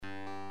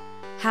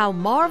How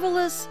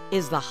marvelous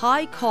is the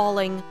high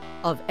calling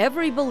of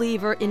every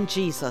believer in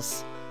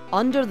Jesus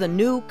under the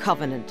new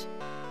covenant.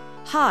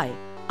 Hi,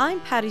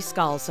 I'm Patty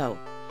Scalzo,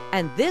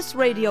 and this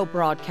radio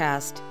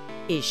broadcast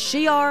is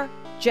Shear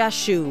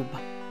Jashub,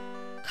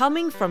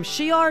 coming from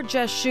Shear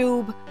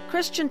Jashub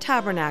Christian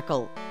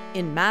Tabernacle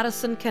in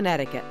Madison,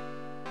 Connecticut.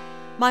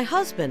 My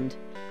husband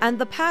and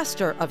the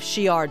pastor of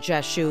Shear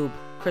Jashub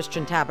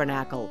Christian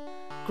Tabernacle,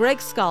 Greg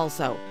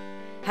Scalzo,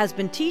 has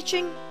been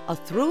teaching a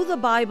Through the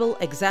Bible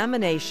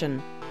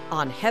examination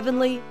on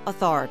heavenly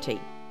authority.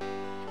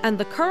 And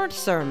the current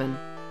sermon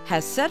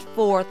has set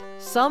forth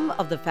some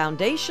of the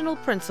foundational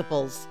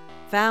principles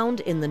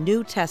found in the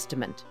New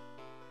Testament.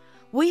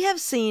 We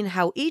have seen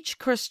how each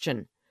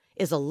Christian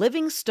is a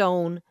living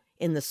stone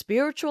in the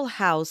spiritual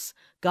house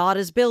God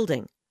is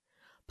building,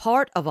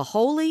 part of a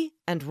holy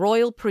and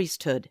royal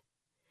priesthood,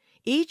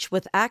 each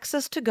with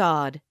access to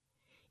God,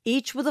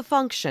 each with a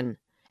function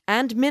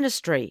and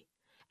ministry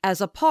as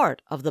a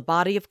part of the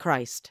body of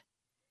Christ.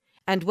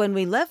 And when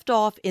we left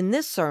off in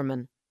this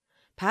sermon,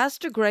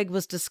 Pastor Greg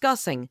was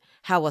discussing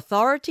how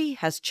authority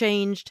has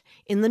changed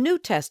in the New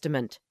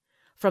Testament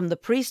from the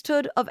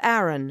priesthood of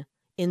Aaron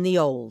in the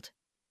Old.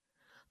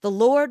 The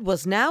Lord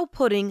was now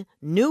putting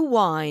new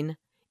wine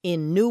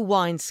in new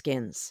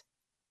wineskins.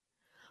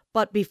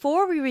 But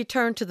before we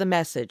return to the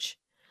message,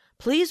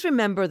 please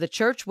remember the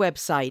church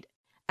website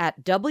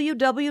at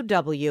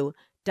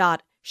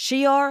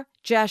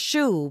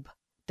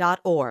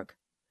www.shearjashub.org.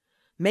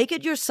 Make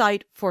it your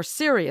site for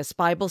serious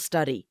Bible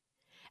study,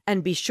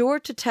 and be sure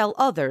to tell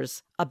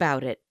others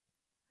about it.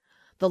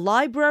 The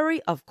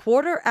library of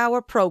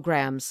quarter-hour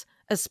programs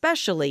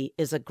especially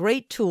is a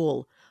great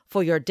tool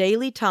for your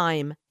daily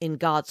time in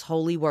God's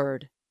holy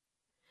word.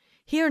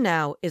 Here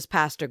now is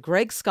Pastor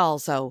Greg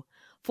Scalzo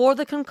for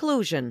the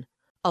conclusion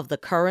of the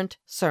current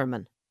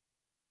sermon.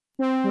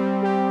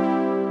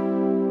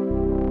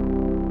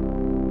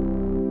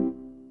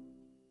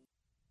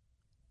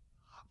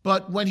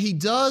 But when he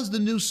does the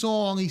new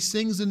song, he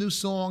sings a new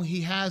song,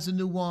 he has a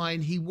new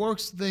wine, he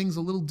works things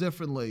a little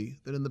differently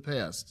than in the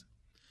past.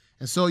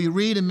 And so you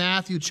read in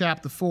Matthew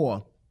chapter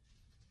 4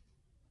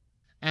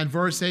 and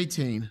verse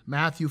 18,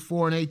 Matthew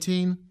 4 and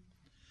 18,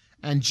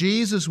 "And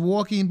Jesus,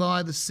 walking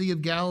by the Sea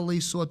of Galilee,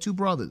 saw two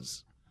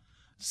brothers,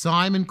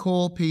 Simon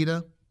called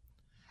Peter,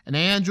 and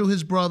Andrew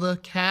his brother,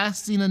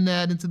 casting a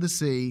net into the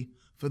sea,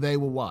 for they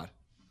were" what?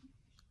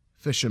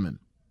 Fishermen.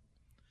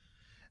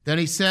 "Then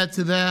he said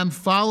to them,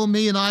 'Follow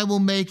me, and I will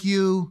make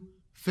you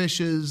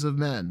fishers of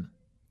men.'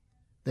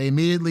 They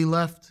immediately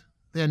left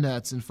their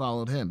nets and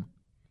followed him.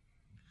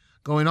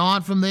 Going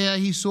on from there,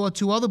 he saw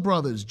two other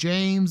brothers,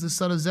 James the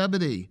son of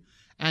Zebedee,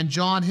 and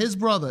John his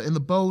brother, in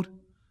the boat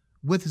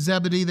with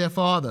Zebedee their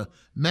father,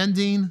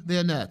 mending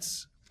their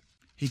nets.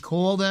 He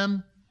called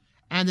them,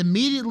 and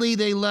immediately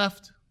they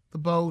left the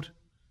boat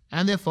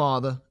and their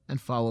father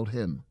and followed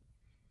him."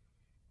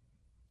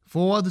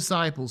 4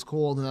 disciples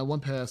called in that one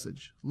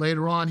passage.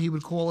 Later on, he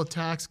would call a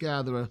tax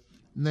gatherer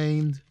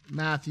named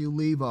Matthew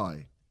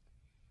Levi.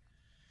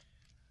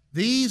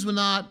 These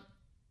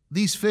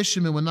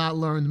fishermen were not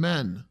learned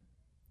men.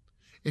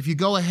 If you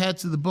go ahead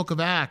to the book of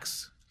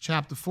Acts,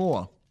 chapter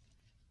 4,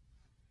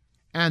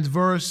 and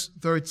verse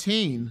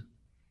 13,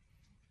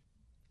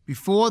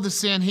 before the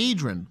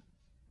Sanhedrin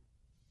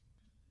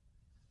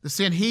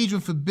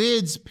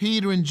forbids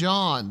Peter and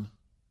John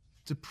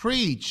to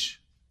preach.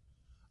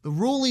 The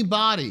ruling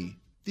body,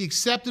 the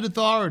accepted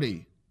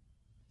authority,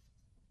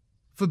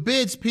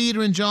 forbids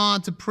Peter and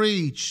John to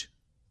preach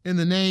in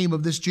the name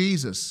of this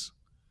Jesus.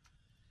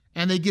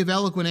 And they give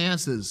eloquent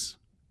answers.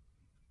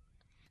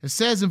 It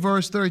says in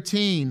verse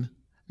 13,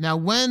 "Now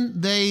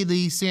when they,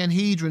 the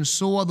Sanhedrin,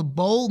 saw the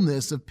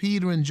boldness of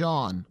Peter and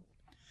John,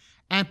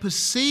 and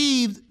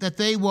perceived that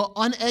they were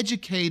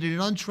uneducated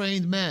and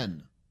untrained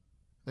men,"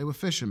 they were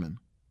fishermen,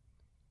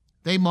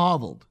 "they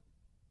marveled."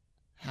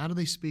 How do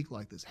they speak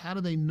like this? How do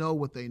they know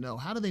what they know?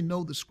 How do they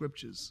know the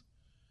scriptures?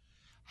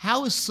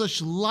 How is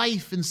such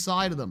life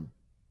inside of them?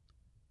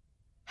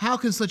 How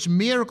can such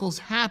miracles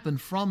happen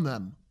from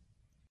them?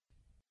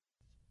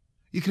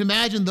 You can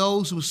imagine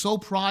those who were so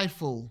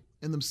prideful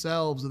in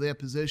themselves of their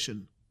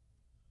position.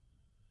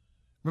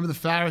 Remember the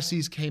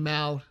Pharisees came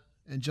out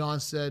and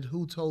John said,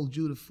 "Who told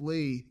you to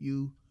flee,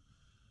 you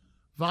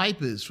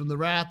vipers, from the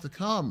wrath to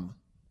come?"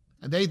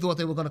 And they thought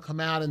they were going to come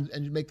out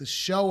and make the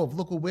show of,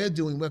 "Look what we're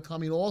doing. We're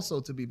coming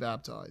also to be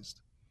baptized."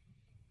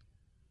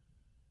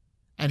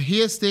 And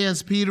here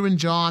stands Peter and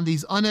John,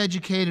 these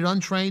uneducated,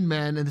 untrained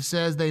men, and it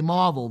says they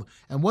marveled.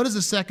 And what does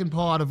the second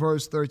part of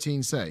verse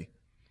 13 say?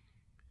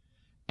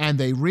 "And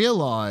they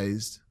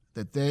realized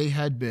that they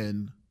had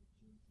been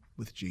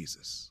with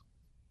Jesus."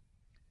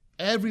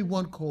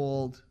 Everyone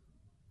called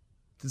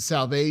to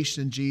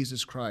salvation in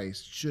Jesus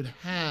Christ should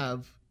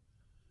have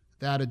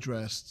that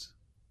addressed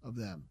of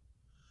them.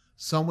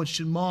 Someone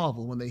should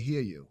marvel when they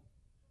hear you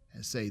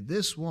and say,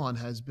 "This one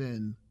has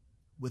been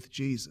with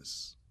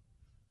Jesus."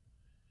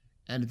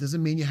 And it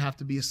doesn't mean you have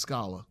to be a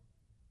scholar,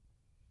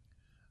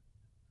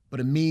 but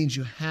it means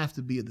you have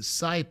to be a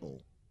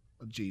disciple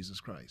of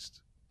Jesus Christ.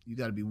 You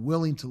got to be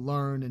willing to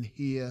learn and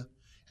hear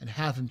and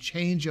have him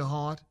change your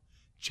heart,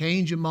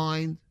 change your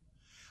mind,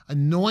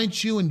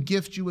 anoint you and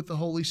gift you with the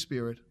Holy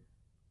Spirit.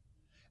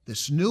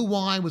 This new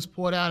wine was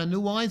poured out in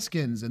new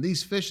wineskins, and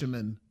these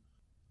fishermen,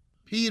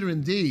 Peter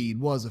indeed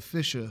was a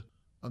fisher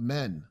of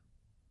men.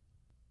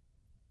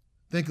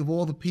 Think of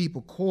all the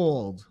people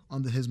called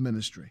under his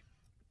ministry.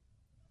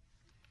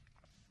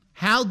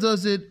 How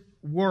does it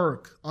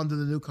work under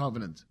the new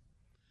covenant?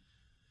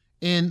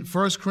 In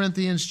 1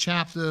 Corinthians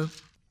chapter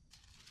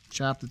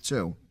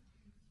 2.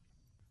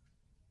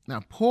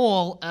 Now,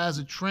 Paul, as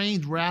a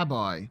trained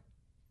rabbi,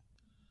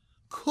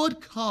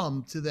 could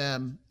come to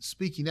them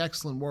speaking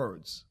excellent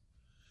words,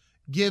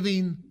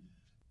 giving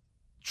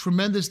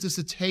tremendous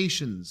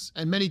dissertations,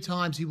 and many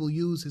times he will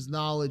use his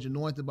knowledge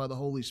anointed by the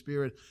Holy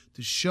Spirit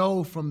to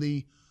show from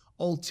the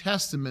Old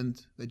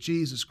Testament that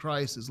Jesus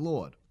Christ is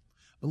Lord.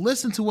 But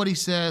listen to what he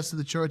says to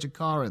the church at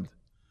Corinth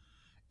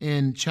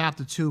in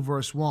chapter 2,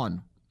 verse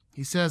 1.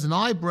 He says, "And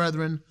I,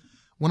 brethren,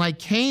 when I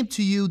came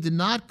to you, did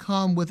not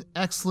come with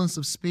excellence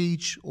of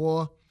speech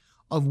or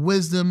of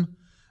wisdom,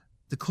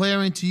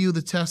 declaring to you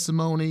the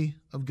testimony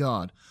of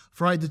God.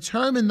 For I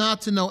determined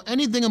not to know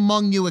anything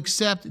among you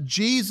except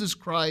Jesus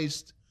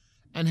Christ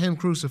and him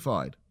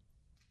crucified.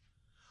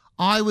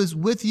 I was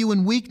with you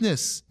in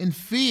weakness, in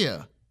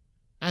fear,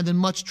 and in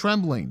much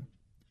trembling.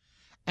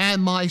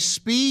 And my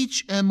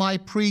speech and my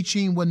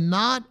preaching were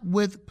not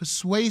with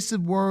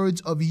persuasive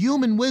words of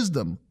human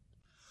wisdom,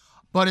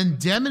 but in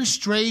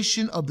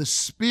demonstration of the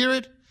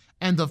Spirit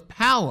and of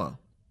power,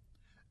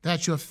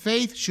 that your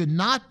faith should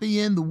not be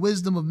in the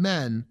wisdom of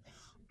men,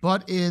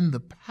 but in the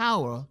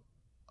power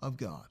of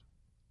God."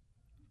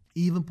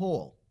 Even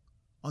Paul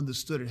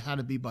understood it had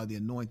to be by the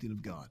anointing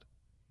of God.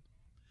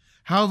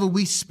 "However,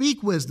 we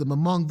speak wisdom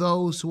among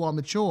those who are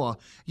mature,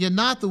 yet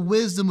not the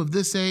wisdom of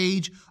this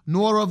age,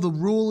 nor of the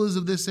rulers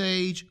of this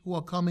age who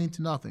are coming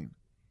to nothing.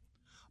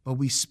 But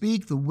we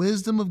speak the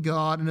wisdom of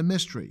God in a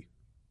mystery,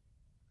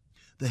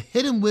 the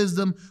hidden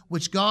wisdom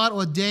which God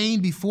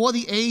ordained before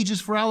the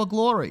ages for our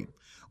glory,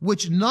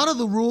 which none of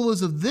the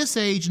rulers of this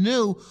age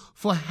knew,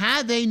 for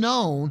had they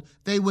known,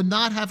 they would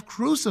not have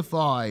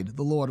crucified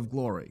the Lord of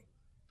glory.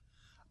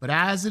 But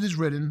as it is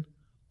written,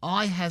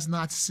 eye has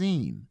not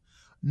seen,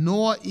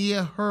 nor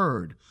ear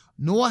heard,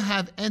 nor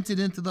have entered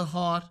into the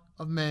heart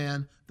of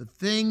man the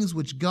things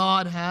which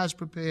God has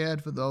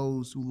prepared for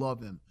those who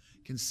love him."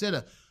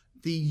 Consider,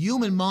 the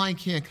human mind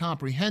can't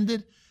comprehend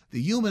it.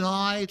 The human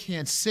eye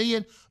can't see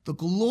it. The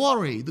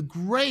glory, the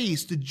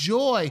grace, the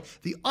joy,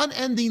 the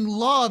unending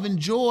love and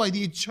joy,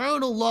 the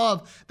eternal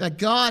love that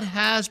God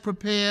has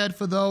prepared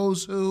for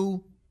those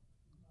who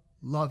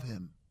love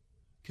him.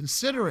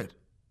 Consider it.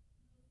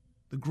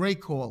 The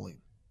great calling,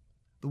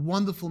 the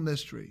wonderful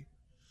mystery.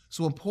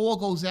 So when Paul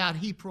goes out,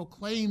 he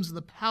proclaims in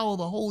the power of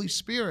the Holy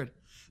Spirit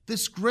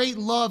this great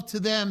love to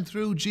them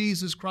through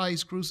Jesus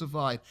Christ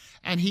crucified.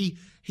 And he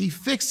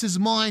fixed his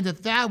mind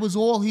that that was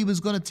all he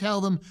was going to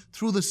tell them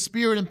through the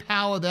Spirit and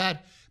power,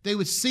 that they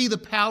would see the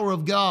power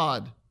of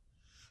God,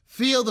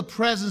 feel the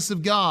presence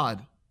of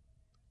God,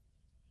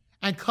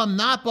 and come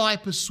not by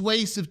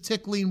persuasive,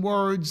 tickling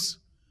words,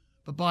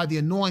 but by the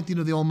anointing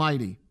of the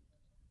Almighty.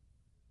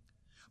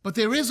 But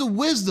there is a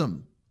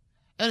wisdom,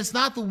 and it's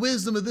not the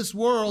wisdom of this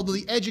world or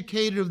the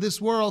educated of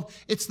this world.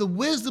 It's the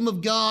wisdom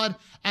of God,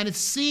 and it's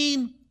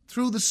seen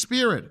through the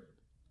Spirit.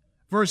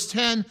 Verse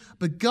 10,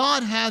 "But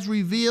God has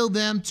revealed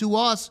them to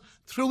us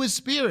through his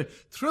Spirit."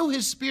 Through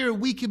his Spirit,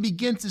 we can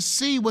begin to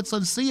see what's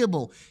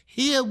unseeable,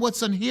 hear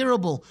what's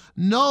unhearable,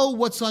 know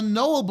what's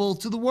unknowable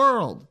to the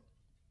world.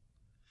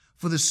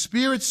 "For the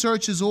Spirit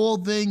searches all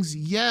things,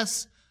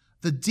 yes,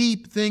 the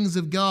deep things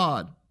of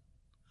God.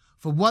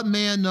 For what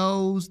man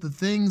knows the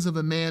things of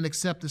a man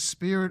except the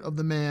spirit of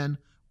the man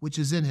which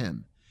is in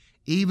him?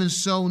 Even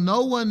so,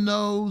 no one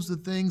knows the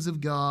things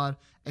of God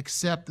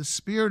except the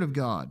Spirit of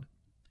God.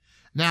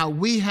 Now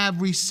we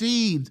have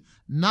received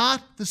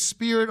not the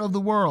spirit of the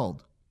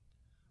world,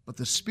 but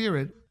the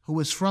Spirit who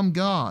is from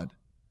God,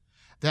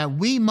 that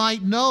we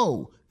might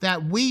know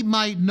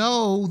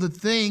the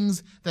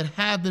things that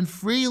have been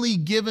freely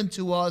given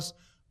to us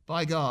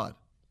by God."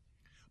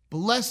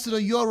 Blessed are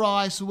your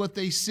eyes for what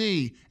they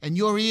see, and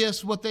your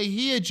ears for what they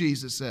hear,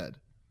 Jesus said.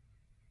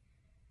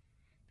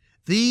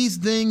 "These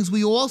things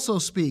we also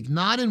speak,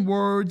 not in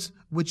words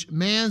which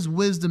man's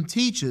wisdom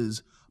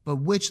teaches, but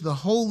which the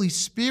Holy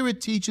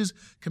Spirit teaches,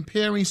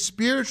 comparing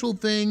spiritual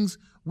things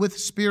with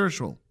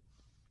spiritual.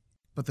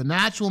 But the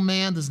natural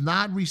man does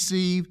not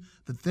receive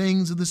the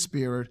things of the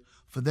Spirit,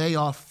 for they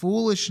are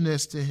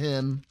foolishness to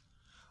him,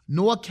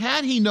 nor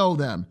can he know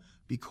them,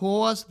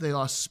 because they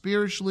are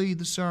spiritually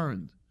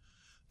discerned."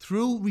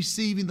 Through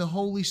receiving the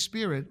Holy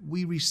Spirit,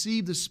 we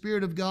receive the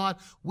Spirit of God.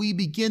 We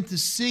begin to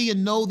see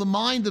and know the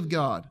mind of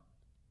God.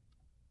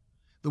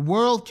 The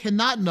world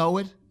cannot know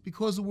it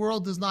because the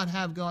world does not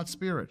have God's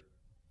Spirit.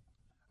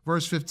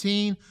 Verse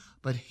 15,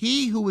 "But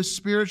he who is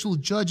spiritual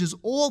judges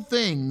all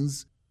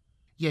things,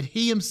 yet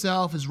he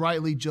himself is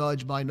rightly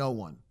judged by no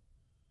one."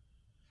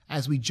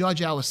 As we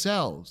judge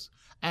ourselves,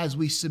 as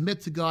we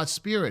submit to God's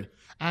Spirit,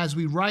 as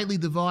we rightly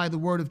divide the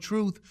word of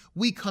truth,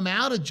 we come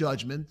out of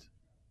judgment.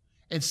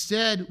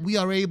 Instead, we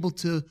are able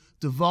to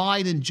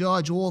divide and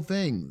judge all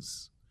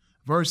things.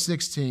 Verse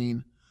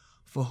 16,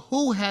 for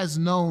who has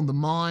known the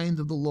mind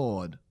of the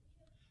Lord,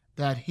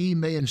 that he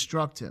may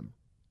instruct him?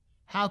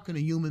 How can a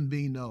human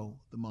being know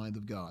the mind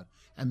of God?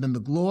 And then the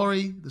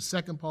glory, the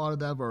second part of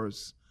that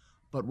verse,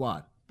 but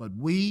what? But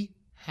we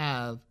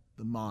have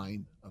the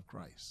mind of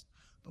Christ.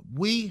 But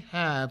we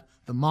have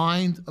the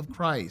mind of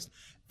Christ.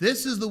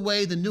 This is the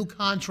way the new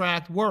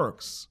contract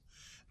works.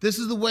 This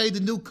is the way the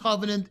new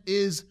covenant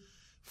is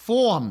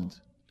formed.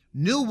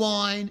 New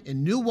wine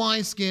in new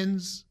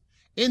wineskins,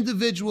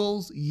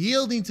 individuals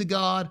yielding to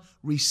God,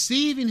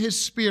 receiving his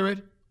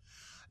Spirit,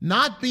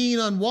 not being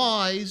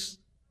unwise,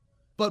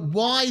 but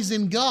wise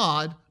in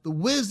God, the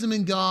wisdom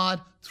in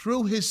God,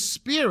 through his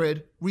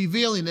Spirit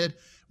revealing it,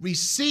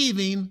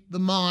 receiving the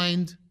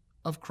mind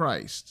of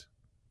Christ.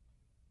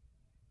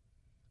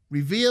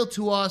 Revealed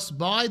to us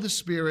by the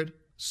Spirit,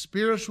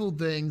 spiritual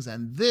things,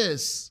 and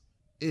this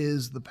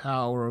is the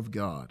power of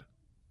God.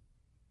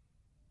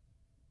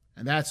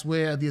 And that's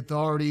where the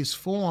authority is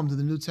formed in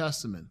the New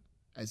Testament,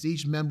 as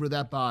each member of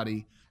that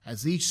body,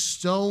 as each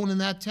stone in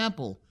that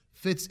temple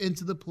fits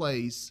into the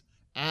place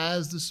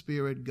as the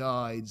Spirit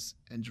guides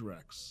and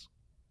directs.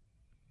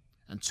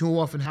 And too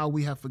often how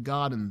we have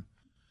forgotten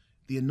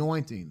the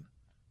anointing,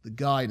 the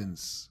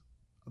guidance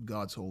of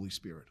God's Holy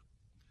Spirit.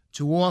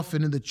 Too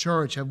often in the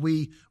church have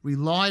we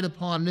relied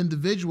upon an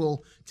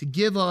individual to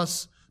give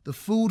us the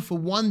food for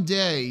one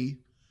day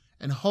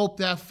and hope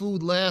that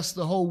food lasts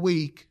the whole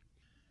week,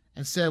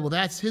 and said, well,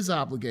 that's his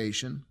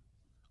obligation.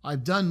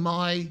 I've done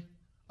my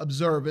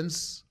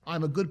observance.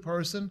 I'm a good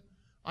person.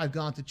 I've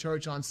gone to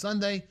church on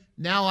Sunday.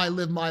 Now I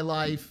live my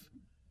life,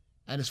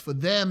 and it's for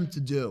them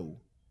to do.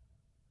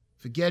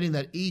 Forgetting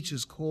that each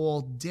is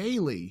called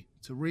daily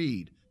to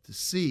read, to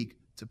seek,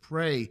 to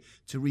pray,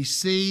 to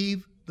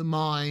receive the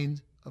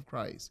mind of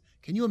Christ.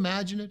 Can you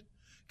imagine it?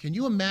 Can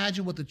you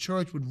imagine what the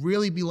church would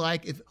really be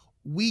like if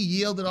we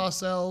yielded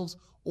ourselves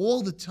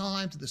all the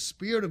time to the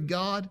Spirit of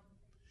God?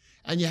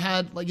 And you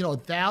had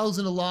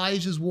 1,000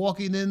 Elijahs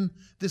walking in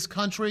this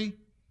country,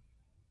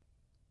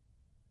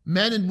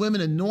 men and women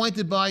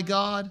anointed by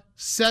God,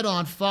 set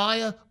on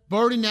fire,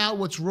 burning out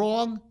what's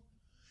wrong,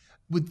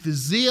 with the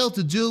zeal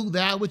to do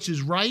that which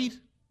is right,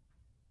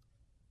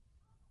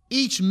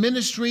 each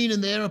ministering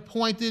in their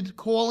appointed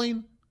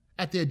calling,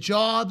 at their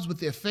jobs, with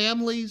their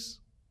families.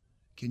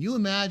 Can you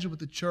imagine what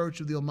the church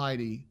of the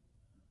Almighty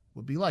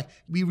would be like?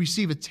 We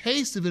receive a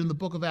taste of it in the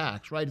book of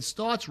Acts, right? It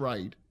starts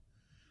right,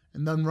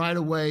 and then right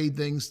away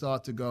things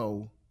start to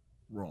go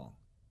wrong.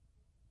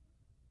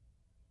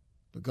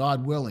 But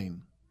God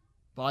willing,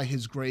 by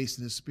his grace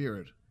and his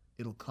Spirit,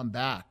 it'll come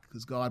back,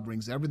 because God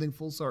brings everything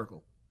full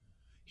circle.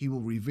 He will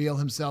reveal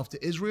himself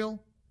to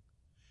Israel,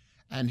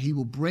 and he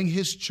will bring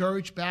his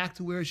church back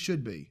to where it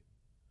should be,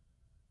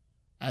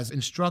 as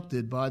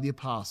instructed by the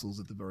apostles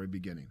at the very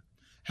beginning.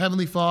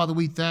 Heavenly Father,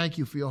 we thank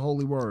you for your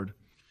holy word.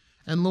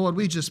 And Lord,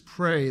 we just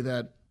pray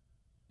that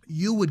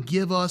you would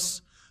give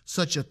us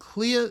such a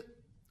clear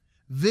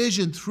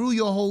vision through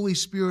your Holy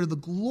Spirit of the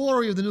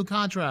glory of the new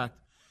contract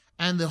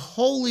and the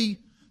holy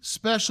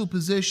special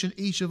position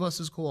each of us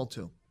is called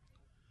to.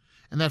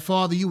 And that,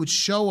 Father, you would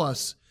show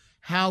us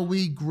how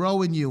we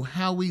grow in you,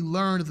 how we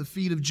learn at the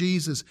feet of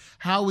Jesus,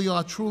 how we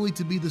are truly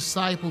to be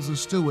disciples and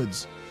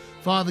stewards.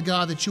 Father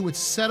God, that you would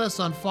set us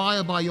on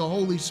fire by your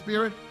Holy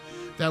Spirit,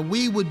 that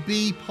we would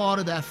be part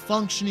of that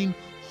functioning,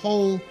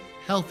 whole,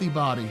 healthy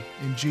body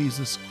in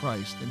Jesus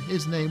Christ. In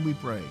his name we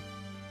pray.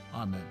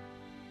 Amen.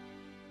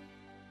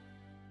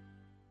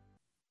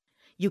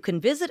 You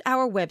can visit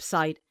our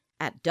website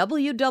at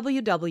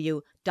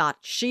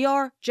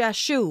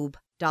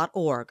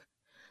www.shiarjashub.org.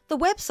 The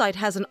website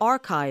has an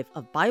archive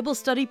of Bible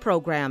study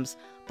programs,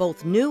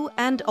 both new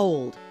and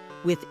old,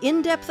 with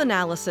in-depth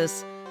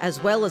analysis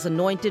as well as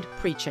anointed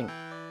preaching.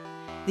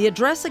 The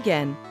address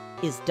again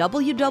is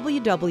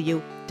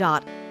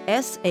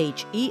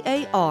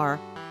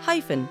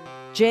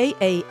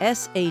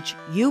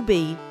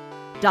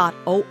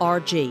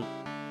www.shear-jashub.org.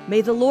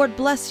 May the Lord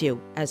bless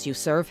you as you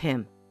serve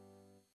him.